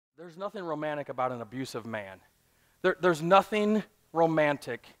There's nothing romantic about an abusive man. There's nothing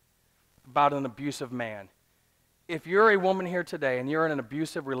romantic about an abusive man. If you're a woman here today and you're in an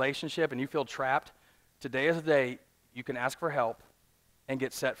abusive relationship and you feel trapped, today is the day you can ask for help and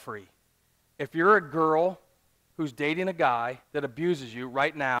get set free. If you're a girl who's dating a guy that abuses you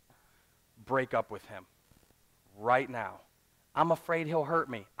right now, break up with him. Right now. I'm afraid he'll hurt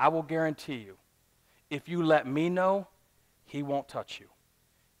me. I will guarantee you. If you let me know, he won't touch you.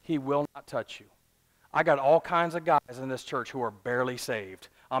 He will not touch you. I got all kinds of guys in this church who are barely saved.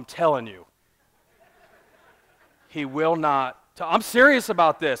 I'm telling you. He will not. I'm serious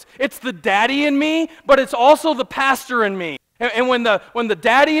about this. It's the daddy in me, but it's also the pastor in me. And when the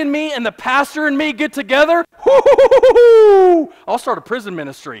daddy in me and the pastor in me get together, I'll start a prison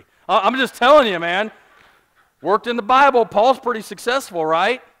ministry. I'm just telling you, man. Worked in the Bible. Paul's pretty successful,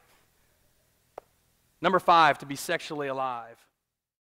 right? Number 5, to be sexually alive.